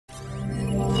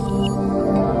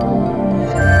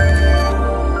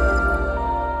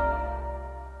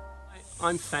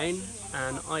I'm Fane,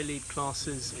 and I lead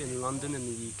classes in London in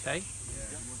the UK.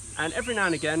 And every now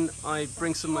and again I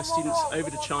bring some of my students over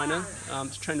to China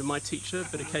to train with my teacher,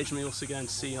 but occasionally also go and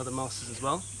see other masters as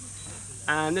well.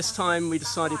 And this time we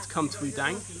decided to come to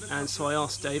Wudang, and so I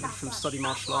asked David from Study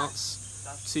Martial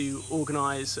Arts to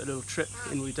organise a little trip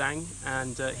in Wudang,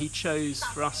 and he chose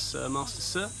for us Master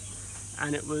Sir,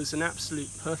 and it was an absolute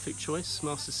perfect choice.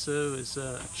 Master Sir is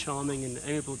a charming and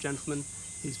amiable gentleman.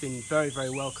 He's been very, very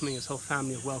welcoming. His whole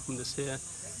family have welcomed us here,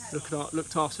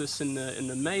 looked after us in an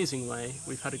amazing way.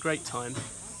 We've had a great time.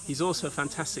 He's also a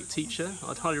fantastic teacher.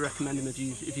 I'd highly recommend him if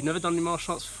you've never done any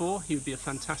martial arts before. He would be a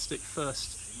fantastic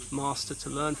first master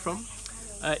to learn from.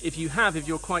 If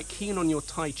you're quite keen on your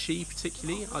Tai Chi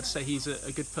particularly, I'd say he's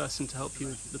a good person to help you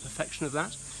with the perfection of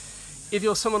that. If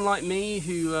you're someone like me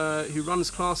who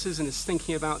runs classes and is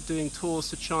thinking about doing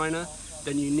tours to China,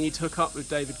 then you need to hook up with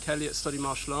David Kelly at Study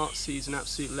Martial Arts. He's an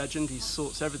absolute legend. He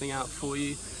sorts everything out for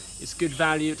you. It's good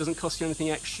value. It doesn't cost you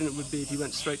anything extra than it would be if you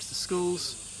went straight to the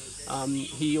schools.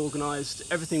 He organised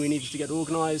everything we needed to get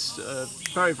organised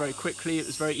very, very quickly. It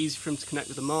was very easy for him to connect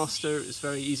with the master. It was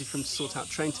very easy for him to sort out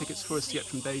train tickets for us to get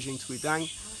from Beijing to Wudang.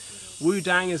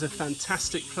 Wudang is a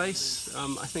fantastic place.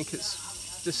 I think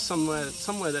it's just somewhere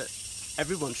that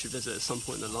everyone should visit at some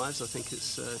point in their lives. I think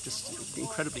it's just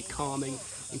incredibly calming,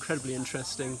 incredibly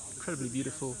interesting, incredibly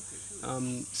beautiful.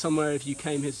 Somewhere if you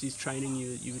came here to do training,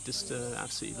 you would just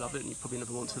absolutely love it, and you probably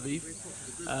never want to leave.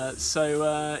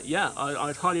 Yeah,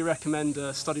 I'd highly recommend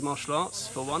Study Martial Arts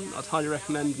for one. I'd highly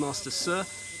recommend Master Sir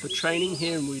for training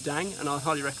here in Wudang, and I'd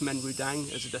highly recommend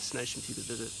Wudang as a destination for you to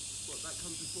visit.